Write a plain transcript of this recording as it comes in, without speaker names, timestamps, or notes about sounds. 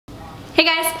Hey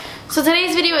guys, so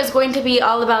today's video is going to be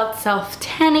all about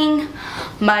self-tanning,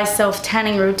 my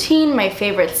self-tanning routine, my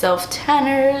favorite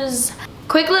self-tanners,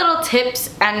 quick little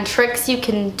tips and tricks you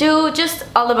can do, just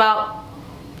all about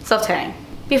self-tanning.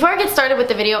 Before I get started with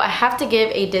the video, I have to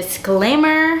give a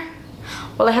disclaimer.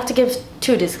 Well, I have to give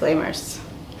two disclaimers.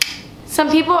 Some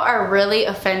people are really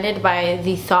offended by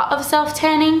the thought of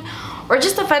self-tanning, or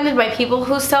just offended by people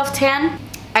who self-tan.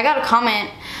 I got a comment,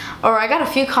 or I got a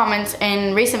few comments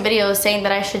in recent videos saying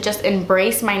that I should just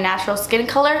embrace my natural skin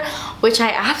color, which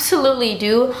I absolutely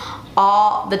do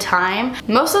all the time.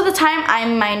 Most of the time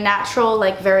I'm my natural,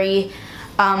 like very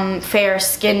fair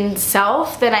skinned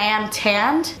self than I am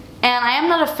tanned. And I am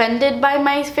not offended by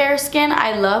my fair skin.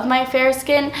 I love my fair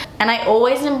skin and I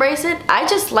always embrace it. I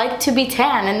just like to be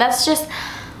tan, and that's just,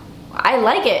 I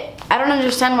like it. I don't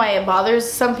understand why it bothers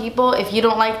some people. If you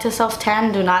don't like to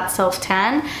self-tan, do not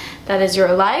self-tan. That is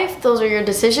your life. Those are your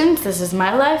decisions. This is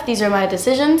my life. These are my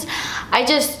decisions. I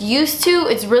just used to,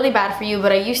 it's really bad for you,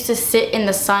 but I used to sit in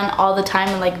the sun all the time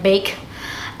and like bake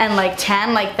and like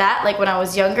tan like that, like when I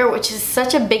was younger, which is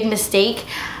such a big mistake,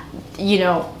 you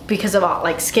know, because of all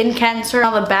like skin cancer,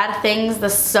 all the bad things the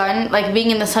sun, like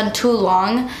being in the sun too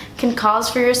long can cause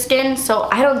for your skin. So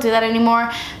I don't do that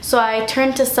anymore. So I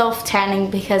turned to self-tanning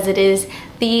because it is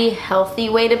the healthy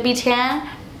way to be tan.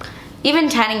 Even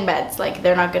tanning beds, like,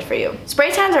 they're not good for you.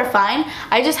 Spray tans are fine.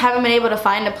 I just haven't been able to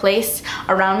find a place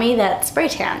around me that spray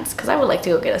tans, because I would like to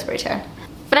go get a spray tan.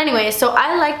 But anyway, so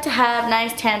I like to have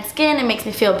nice tan skin. It makes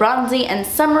me feel bronzy and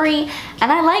summery,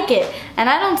 and I like it. And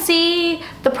I don't see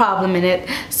the problem in it.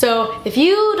 So if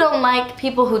you don't like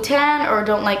people who tan, or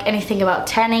don't like anything about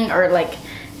tanning or like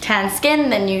tan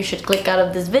skin, then you should click out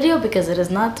of this video because it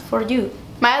is not for you.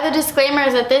 My other disclaimer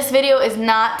is that this video is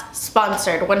not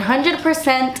sponsored.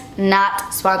 100%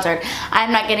 not sponsored.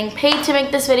 I'm not getting paid to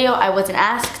make this video. I wasn't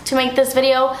asked to make this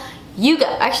video. You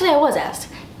guys, actually I was asked.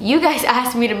 You guys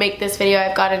asked me to make this video.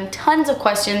 I've gotten tons of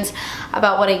questions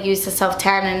about what I use to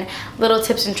self-tan and little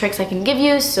tips and tricks I can give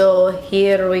you, so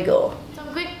here we go.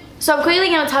 So I'm quickly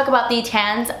gonna talk about the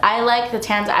tans I like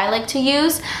to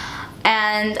use,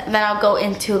 and then I'll go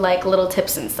into like little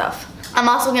tips and stuff. I'm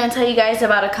also going to tell you guys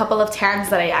about a couple of tans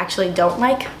that I actually don't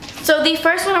like. So the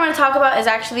first one I'm going to talk about is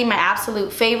actually my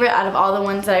absolute favorite out of all the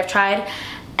ones that I've tried.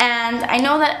 And I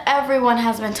know that everyone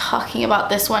has been talking about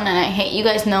this one, and I hate, you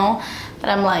guys know that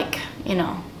I'm like, you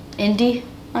know, indie?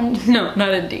 No,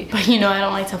 not indie. But you know, I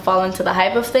don't like to fall into the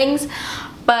hype of things.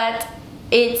 But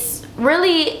it's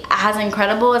really as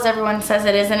incredible as everyone says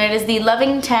it is, and it is the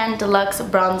Loving Tan Deluxe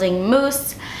Bronzing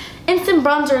Mousse Instant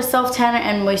Bronzer, Self-Tanner,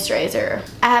 and Moisturizer.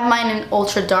 I have mine in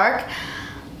Ultra Dark.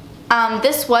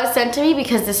 This was sent to me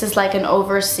because this is like an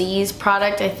overseas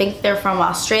product. I think they're from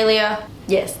Australia.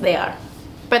 Yes, they are.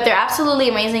 But they're absolutely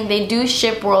amazing. They do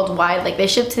ship worldwide, like they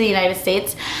ship to the United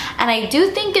States. And I do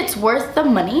think it's worth the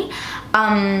money.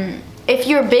 If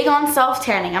you're big on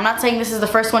self-tanning, I'm not saying this is the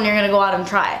first one you're gonna go out and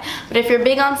try, but if you're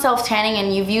big on self-tanning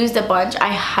and you've used a bunch,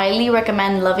 I highly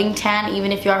recommend Loving Tan,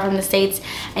 even if you are from the States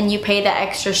and you pay that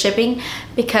extra shipping,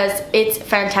 because it's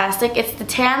fantastic. It's the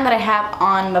tan that I have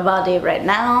on my body right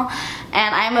now,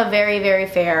 and I'm a very, very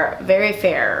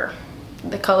fair,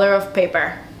 the color of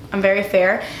paper. I'm very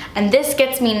fair, and this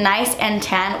gets me nice and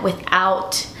tan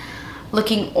without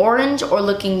looking orange or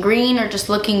looking green or just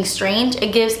looking strange.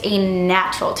 It gives a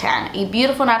natural tan, a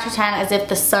beautiful natural tan, as if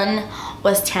the sun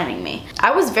was tanning me.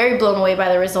 I was very blown away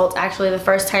by the results actually the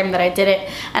first time that I did it,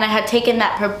 and I had taken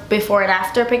that before and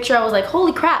after picture. I was like,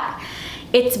 holy crap,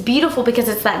 it's beautiful because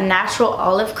it's that natural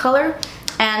olive color.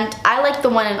 And I like the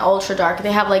one in Ultra Dark.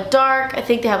 They have like dark, I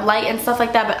think they have light and stuff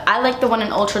like that, but I like the one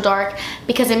in Ultra Dark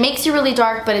because it makes you really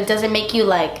dark, but it doesn't make you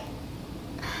like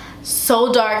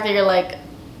so dark that you're like,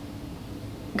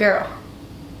 girl,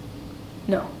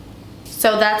 no.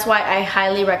 So that's why I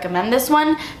highly recommend this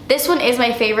one. This one is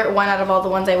my favorite one out of all the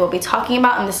ones I will be talking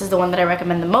about, and this is the one that I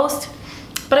recommend the most,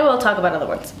 but I will talk about other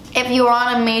ones. If you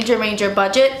are on a major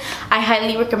budget, I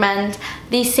highly recommend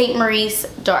the St. Maurice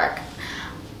Dark.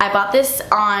 I bought this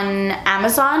on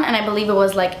Amazon, and I believe it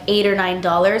was like $8 or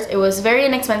 $9. It was very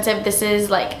inexpensive. This is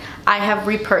like, I have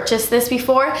repurchased this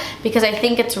before because I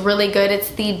think it's really good. It's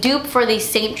the dupe for the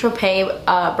Saint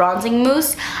Tropez bronzing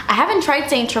mousse. I haven't tried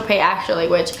Saint Tropez actually,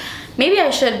 which maybe I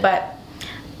should, but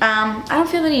I don't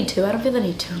feel the need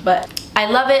to. But I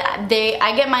love it.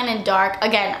 I get mine in dark.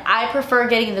 Again, I prefer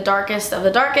getting the darkest of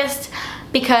the darkest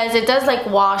because it does like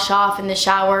wash off in the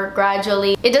shower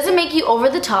gradually. It doesn't make you over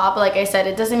the top, like I said.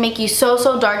 It doesn't make you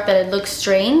so dark that it looks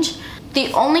strange.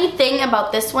 The only thing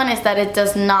about this one is that it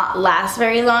does not last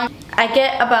very long. I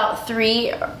get about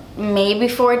 3 maybe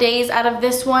 4 days out of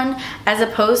this one, as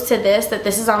opposed to this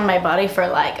is on my body for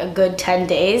like a good 10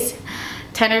 days,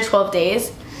 10 or 12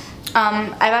 days.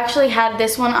 I've actually had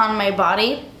this one on my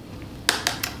body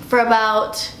for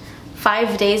about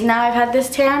 5 days now. I've had this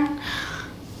tan,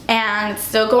 and it's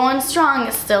still going strong.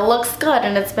 It still looks good,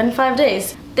 and it's been 5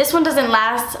 days. This one doesn't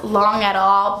last long at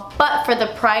all, but for the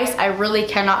price, I really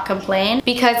cannot complain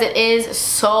because it is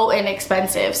so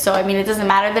inexpensive. So I mean, it doesn't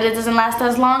matter that it doesn't last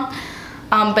as long,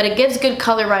 but it gives good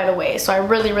color right away. So I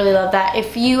really, really love that.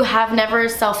 If you have never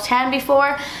self-tanned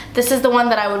before, this is the one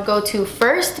that I would go to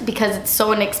first because it's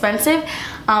so inexpensive.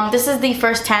 This is the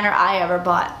first tanner I ever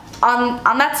bought.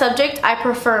 On that subject, I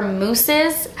prefer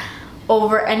mousses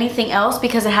over anything else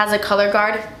because it has a color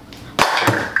guard.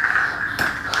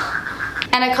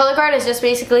 And a color guard is just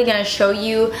basically going to show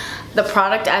you the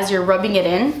product as you're rubbing it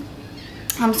in.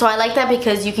 So I like that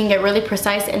because you can get really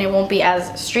precise and it won't be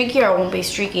as streaky, or it won't be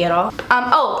streaky at all.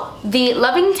 Oh, the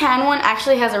Loving Tan one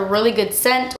actually has a really good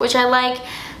scent, which I like.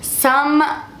 Some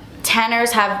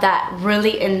tanners have that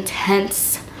really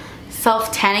intense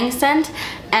self-tanning scent,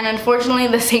 and unfortunately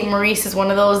the St. Maurice is one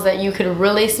of those that you could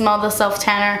really smell the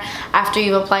self-tanner after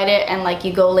you've applied it, and like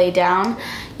you go lay down,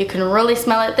 you can really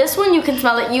smell it. This one you can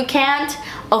smell it. You can't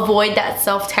avoid that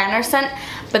self-tanner scent,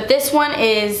 but this one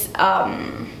is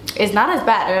not as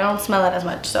bad, and I don't smell it as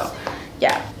much. So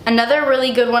yeah, another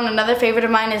really good one, another favorite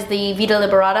of mine is the Vita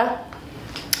Liberata.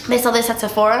 They sell this at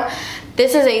Sephora.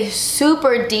 This is a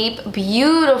super deep,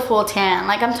 beautiful tan.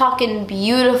 Like, I'm talking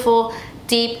beautiful,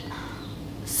 deep,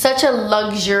 such a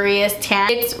luxurious tan.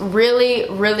 It's really,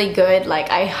 really good. Like,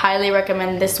 I highly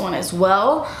recommend this one as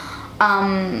well.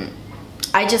 I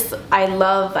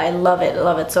love it. I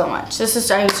love it so much.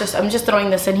 I'm just throwing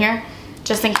this in here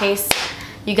just in case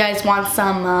you guys want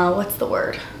some, what's the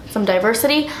word? Some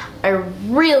diversity. I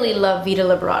really love Vita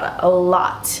Liberata a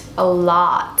lot.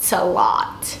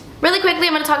 Really quickly,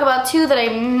 I'm going to talk about two that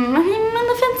I'm on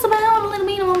the fence about, a little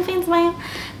bit on the fence about.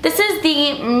 This is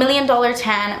the $1 Million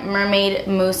Tan Mermaid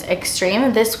Mousse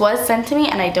Extreme. This was sent to me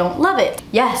and I don't love it.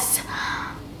 Yes,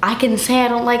 I can say I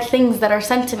don't like things that are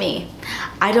sent to me.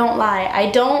 I don't lie.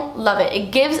 I don't love it. It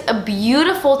gives a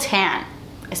beautiful tan.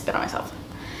 I spit on myself.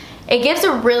 It gives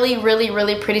a really, really,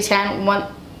 really pretty tan.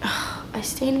 I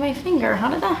stained my finger. How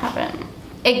did that happen?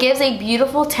 It gives a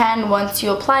beautiful tan once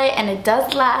you apply it, and it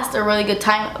does last a really good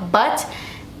time, but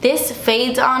this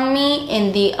fades on me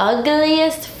in the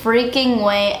ugliest freaking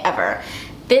way ever.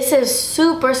 This is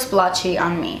super splotchy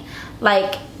on me.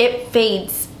 Like, it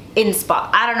fades in spot.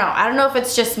 I don't know if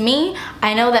it's just me.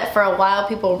 I know that for a while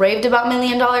people raved about $1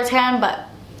 Million Tan, but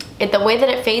the way that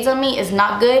it fades on me is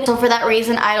not good. So for that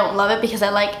reason, I don't love it because I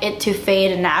like it to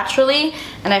fade naturally,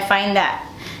 and I find that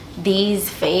these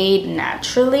fade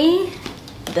naturally.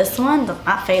 This one does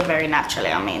not fade very naturally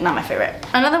on me. Not my favorite.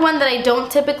 Another one that I don't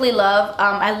typically love,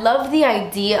 I love the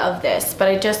idea of this, but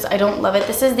I don't love it.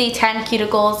 This is the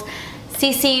Tancuticles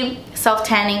CC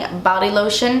Self-Tanning Body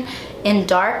Lotion in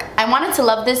dark. I wanted to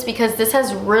love this because this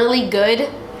has really good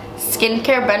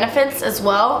skincare benefits as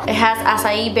well. It has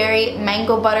acai berry,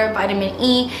 mango butter, vitamin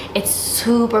E. It's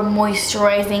super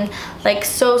moisturizing, like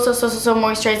so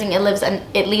moisturizing.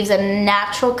 It leaves a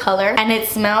natural color, and it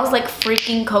smells like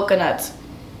freaking coconuts.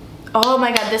 Oh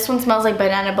my god, this one smells like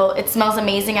banana boat. It smells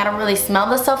amazing. I don't really smell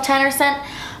the self-tanner scent,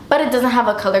 but it doesn't have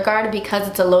a color guard because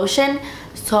it's a lotion,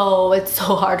 so it's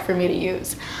so hard for me to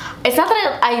use. It's not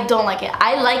that I don't like it.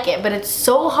 I like it, but it's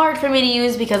so hard for me to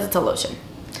use because it's a lotion.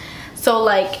 So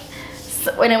like,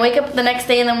 when I wake up the next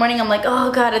day in the morning, I'm like,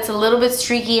 oh god, it's a little bit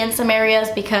streaky in some areas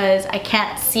because I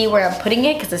can't see where I'm putting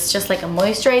it because it's just like a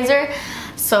moisturizer.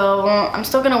 So I'm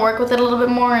still going to work with it a little bit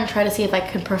more and try to see if I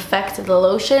can perfect the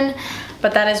lotion.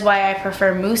 But that is why I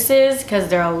prefer mousses, because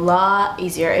they're a lot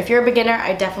easier. If you're a beginner,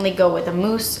 I definitely go with a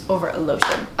mousse over a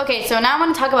lotion. Okay, so now I'm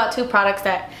going to talk about two products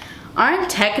that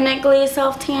aren't technically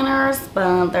self-tanners,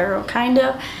 but they're kind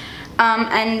of.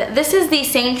 And this is the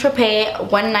Saint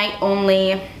Tropez One Night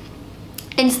Only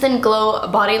Instant Glow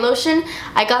Body Lotion.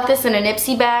 I got this in an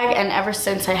Ipsy bag, and ever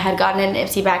since I had gotten an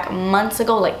Ipsy bag months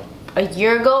ago, like a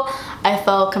year ago, I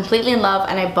fell completely in love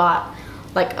and I bought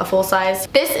like a full size.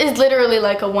 This is literally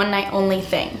like a one night only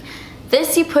thing.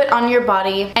 This you put on your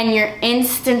body and you're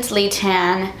instantly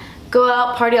tan. Go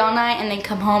out, party all night, and then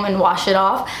come home and wash it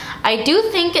off. I do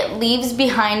think it leaves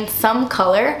behind some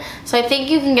color, so I think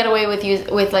you can get away with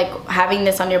like having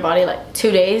this on your body like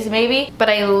 2 days maybe. But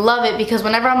I love it because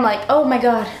whenever I'm like, oh my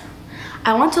god,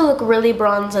 I want to look really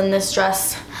bronze in this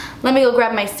dress, let me go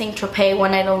grab my Saint Tropez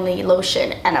One Night Only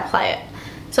lotion and apply it.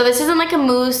 So this isn't like a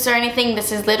mousse or anything.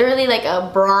 This is literally like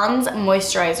a bronze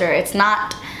moisturizer. It's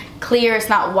not clear, it's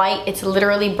not white, it's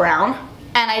literally brown.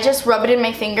 and I just rub it in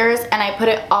my fingers and I put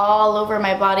it all over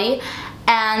my body.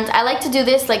 And I like to do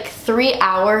this like 3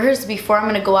 hours before I'm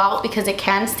gonna go out, because it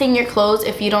can stain your clothes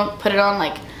if you don't put it on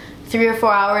like 3 or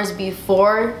 4 hours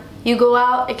before you go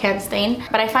out. It can stain,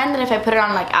 but I find that if I put it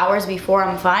on like hours before,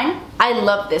 I'm fine. I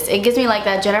love this. It gives me like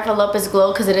that Jennifer Lopez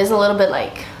glow, because it is a little bit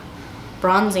like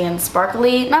bronzy and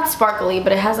sparkly. Not sparkly,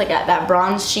 but it has like that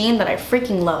bronze sheen that I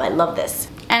freaking love. I love this.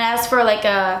 And as for like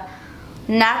a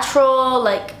natural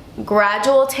like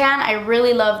gradual tan, I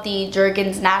really love the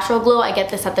Jergens Natural Glow. I get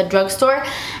this at the drugstore,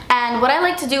 and what I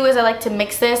like to do is I like to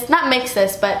mix this, not mix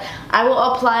this, but I will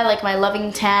apply like my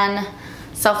Loving Tan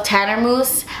self tanner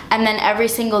mousse, and then every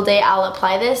single day I'll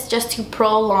apply this just to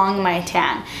prolong my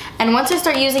tan. And once I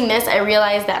start using this, I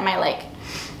realize that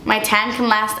my tan can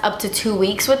last up to 2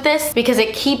 weeks with this, because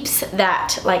it keeps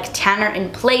that like tanner in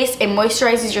place. It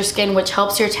moisturizes your skin, which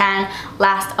helps your tan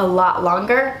last a lot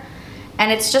longer.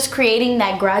 And it's just creating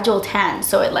that gradual tan,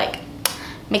 so it like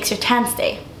makes your tan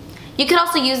stay. You could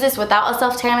also use this without a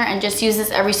self tanner and just use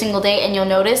this every single day, and you'll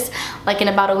notice like in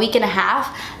about a week and a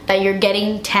half that you're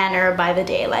getting tanner by the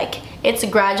day. Like it's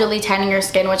gradually tanning your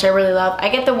skin, which I really love. I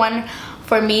get the one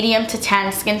for medium to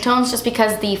tan skin tones just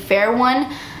because the fair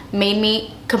one made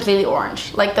me completely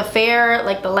orange. Like the fair,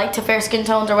 like the light to fair skin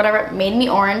tones or whatever made me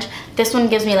orange. This one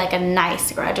gives me like a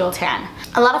nice gradual tan.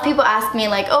 A lot of people ask me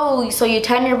like, oh, so you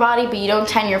tan your body but you don't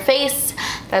tan your face?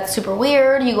 That's super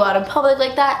weird. You go out in public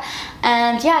like that.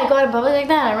 And yeah, I go out in public like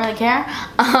that. I don't really care.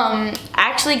 I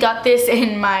actually got this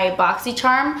in my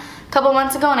BoxyCharm a couple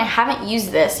months ago, and I haven't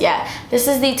used this yet. This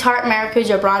is the Tarte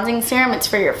Maracuja Bronzing Serum. It's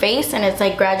for your face, and it's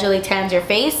like gradually tans your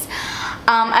face.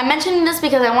 I'm mentioning this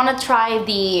because I want to try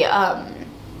the,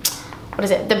 what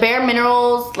is it? The Bare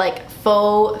Minerals like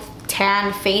faux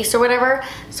tan face or whatever.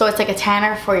 So it's like a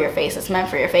tanner for your face. It's meant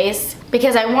for your face,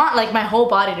 because I want like my whole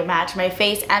body to match, my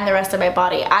face and the rest of my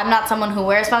body. I'm not someone who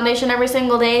wears foundation every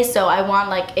single day, so I want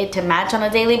like it to match on a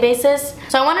daily basis.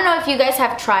 So I want to know if you guys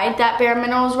have tried that Bare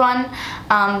Minerals one.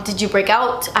 Did you break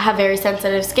out? I have very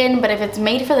sensitive skin, but if it's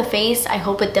made for the face, I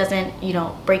hope it doesn't, you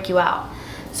know, break you out.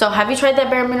 So have you tried that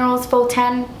Bare Minerals faux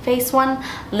tan face one?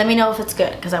 Let me know if it's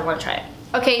good, because I want to try it.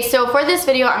 Okay, so for this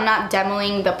video, I'm not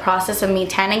demoing the process of me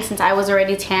tanning since I was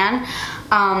already tan.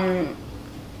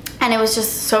 And it was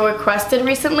just so requested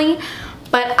recently.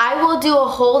 But I will do a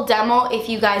whole demo if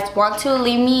you guys want to.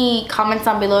 Leave me comments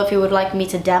down below if you would like me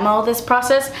to demo this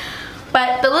process.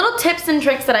 But the little tips and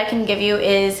tricks that I can give you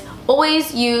is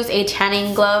always use a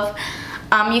tanning glove.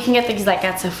 You can get these like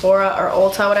at Sephora or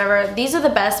Ulta, whatever. These are the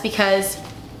best because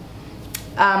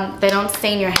they don't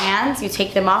stain your hands. You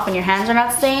take them off when your hands are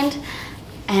not stained,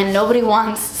 and nobody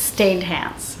wants stained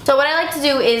hands. So what I like to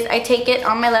do is I take it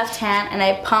on my left hand and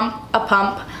I pump a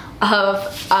pump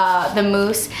of the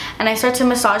mousse, and I start to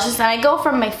massage this, and I go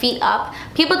from my feet up.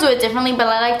 People do it differently, but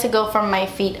I like to go from my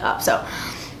feet up. So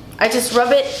I just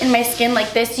rub it in my skin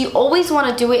like this. You always want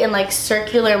to do it in like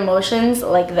circular motions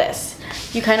like this.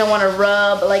 You kind of want to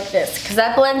rub like this, because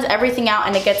that blends everything out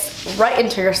and it gets right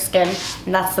into your skin,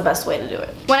 and that's the best way to do it.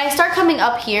 When I start coming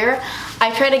up here,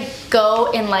 I try to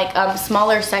go in like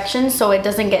smaller sections so it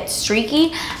doesn't get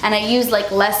streaky, and I use like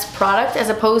less product as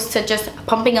opposed to just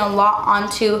pumping a lot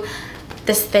onto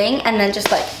this thing and then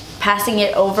just like passing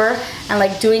it over and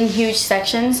like doing huge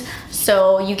sections,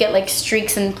 so you get like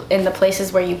streaks in the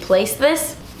places where you place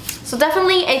this. So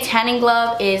definitely a tanning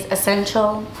glove is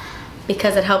essential,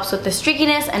 because it helps with the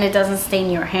streakiness and it doesn't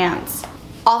stain your hands.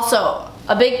 Also,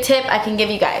 a big tip I can give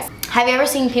you guys. Have you ever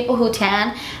seen people who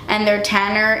tan and their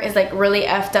tanner is like really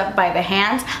effed up by the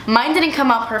hands? Mine didn't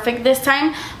come out perfect this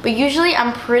time, but usually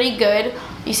I'm pretty good.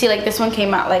 You see, like this one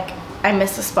came out like I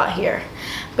missed a spot here.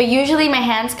 But usually my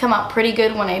hands come out pretty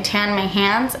good when I tan my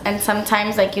hands, and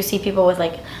sometimes like you see people with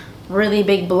like really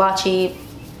big blotchy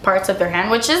parts of their hand,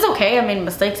 which is okay. I mean,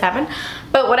 mistakes happen.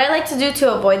 But what I like to do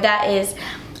to avoid that is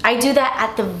I do that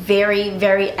at the very,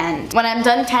 very end. When I'm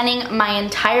done tanning my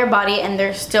entire body and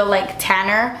there's still like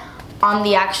tanner on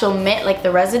the actual mitt, like the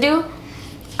residue,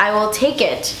 I will take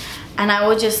it and I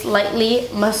will just lightly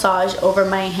massage over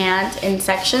my hand in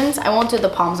sections. I won't do the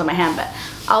palms of my hand, but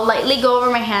I'll lightly go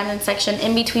over my hand in section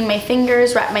in between my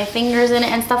fingers, wrap my fingers in it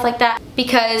and stuff like that,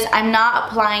 because I'm not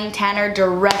applying tanner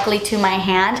directly to my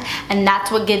hand, and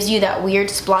that's what gives you that weird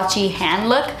splotchy hand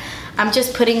look. I'm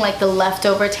just putting like the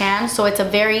leftover tan, so it's a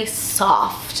very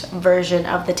soft version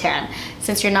of the tan,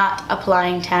 since you're not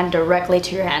applying tan directly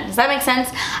to your hand. Does that make sense?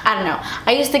 I don't know.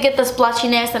 I used to get the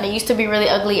splotchiness and it used to be really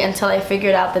ugly until I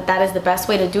figured out that that is the best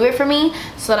way to do it for me,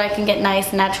 so that I can get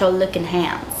nice natural looking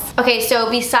hands. Okay, so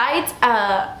besides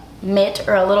a mitt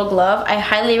or a little glove, I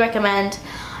highly recommend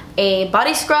a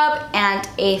body scrub and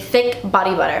a thick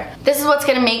body butter. This is what's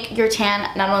gonna make your tan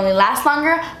not only last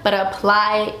longer, but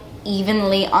apply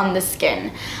evenly on the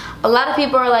skin. A lot of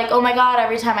people are like, oh my god,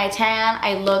 every time I tan,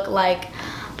 I look like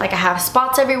I have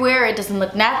spots everywhere. It doesn't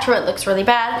look natural, it looks really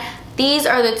bad. These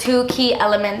are the two key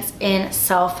elements in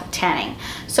self-tanning.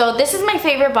 So this is my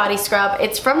favorite body scrub.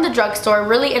 It's from the drugstore,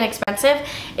 really inexpensive.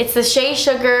 It's the Shea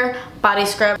Sugar body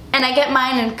scrub. And I get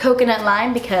mine in coconut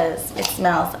lime because it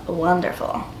smells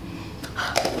wonderful.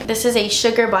 This is a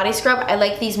sugar body scrub. I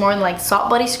like these more than like salt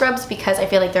body scrubs because I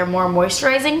feel like they're more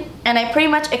moisturizing. And I pretty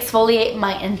much exfoliate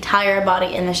my entire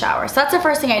body in the shower. So that's the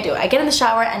first thing I do. I get in the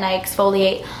shower and I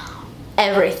exfoliate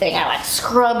everything. I like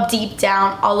scrub deep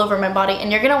down all over my body,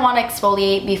 and you're gonna want to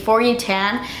exfoliate before you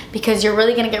tan because you're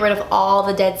really gonna get rid of all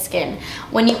the dead skin.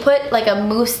 When you put like a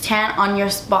mousse tan on your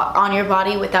spot on your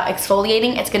body without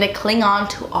exfoliating, it's gonna cling on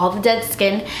to all the dead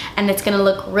skin and it's gonna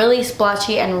look really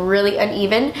splotchy and really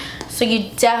uneven. So you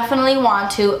definitely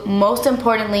want to, most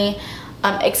importantly,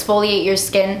 exfoliate your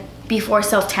skin before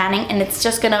self-tanning, and it's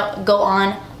just gonna go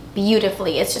on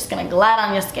beautifully. It's just gonna glide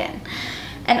on your skin.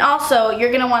 And also,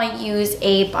 you're gonna wanna use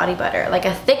a body butter, like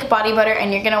a thick body butter,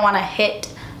 and you're gonna wanna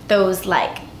hit those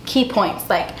like key points.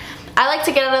 Like, I like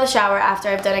to get out of the shower after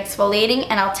I've done exfoliating,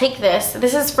 and I'll take this.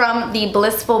 This is from the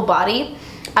Blissful Body.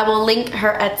 I will link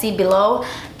her Etsy below.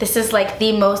 This is like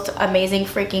the most amazing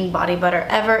freaking body butter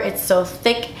ever. It's so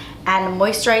thick and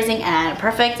moisturizing and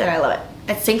perfect, and I love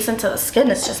it. It sinks into the skin,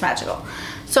 it's just magical.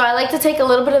 So I like to take a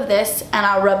little bit of this and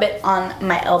I'll rub it on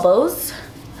my elbows,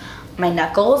 my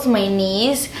knuckles, my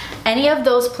knees, any of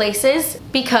those places,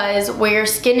 because where your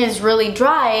skin is really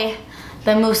dry,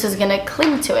 the mousse is gonna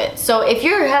cling to it. So if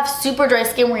you have super dry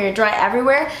skin where you're dry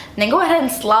everywhere, then go ahead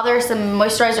and slather some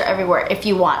moisturizer everywhere if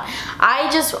you want. I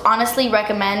just honestly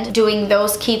recommend doing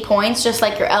those key points, just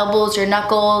like your elbows, your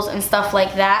knuckles, and stuff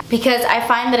like that, because I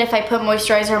find that if I put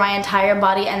moisturizer on my entire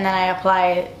body and then I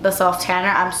apply the self tanner,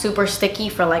 I'm super sticky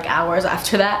for like hours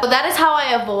after that. So that is how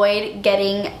I avoid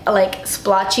getting like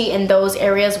splotchy in those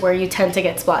areas where you tend to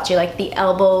get splotchy, like the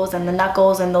elbows and the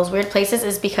knuckles and those weird places,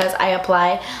 is because I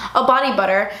apply a body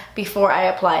butter before I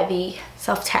apply the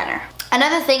self tanner.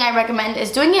 Another thing I recommend is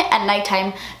doing it at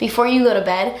nighttime before you go to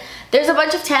bed. There's a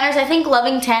bunch of tanners. I think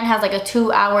Loving Tan has like a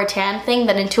 2-hour tan thing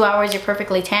that in 2 hours you're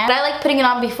perfectly tan. But I like putting it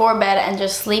on before bed and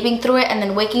just sleeping through it and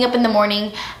then waking up in the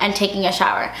morning and taking a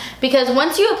shower. Because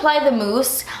once you apply the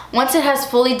mousse, once it has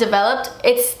fully developed,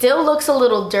 it still looks a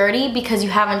little dirty because you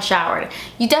haven't showered.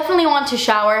 You definitely want to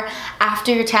shower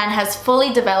after your tan has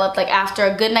fully developed, like after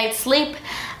a good night's sleep,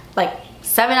 like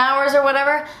 7 hours or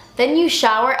whatever. Then you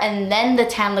shower and then the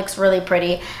tan looks really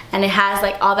pretty, and it has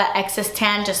like all that excess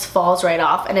tan just falls right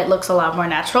off and it looks a lot more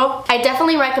natural. I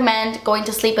definitely recommend going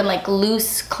to sleep in like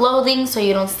loose clothing so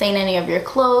you don't stain any of your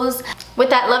clothes. With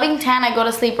that Loving Tan, I go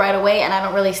to sleep right away and I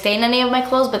don't really stain any of my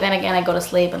clothes, but then again I go to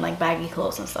sleep in like baggy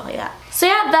clothes and stuff like that. So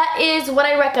yeah, that is what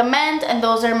I recommend, and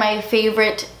those are my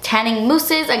favorite tanning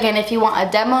mousses. Again, if you want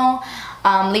a demo,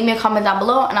 leave me a comment down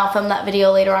below and I'll film that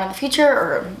video later on in the future,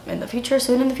 or in the future,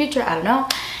 soon in the future, I don't know.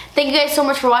 Thank you guys so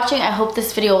much for watching. I hope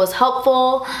this video was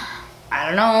helpful. I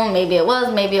don't know, maybe it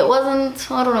was, maybe it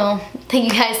wasn't, I don't know. Thank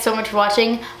you guys so much for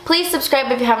watching. Please subscribe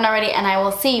if you haven't already, and I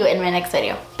will see you in my next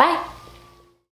video. Bye!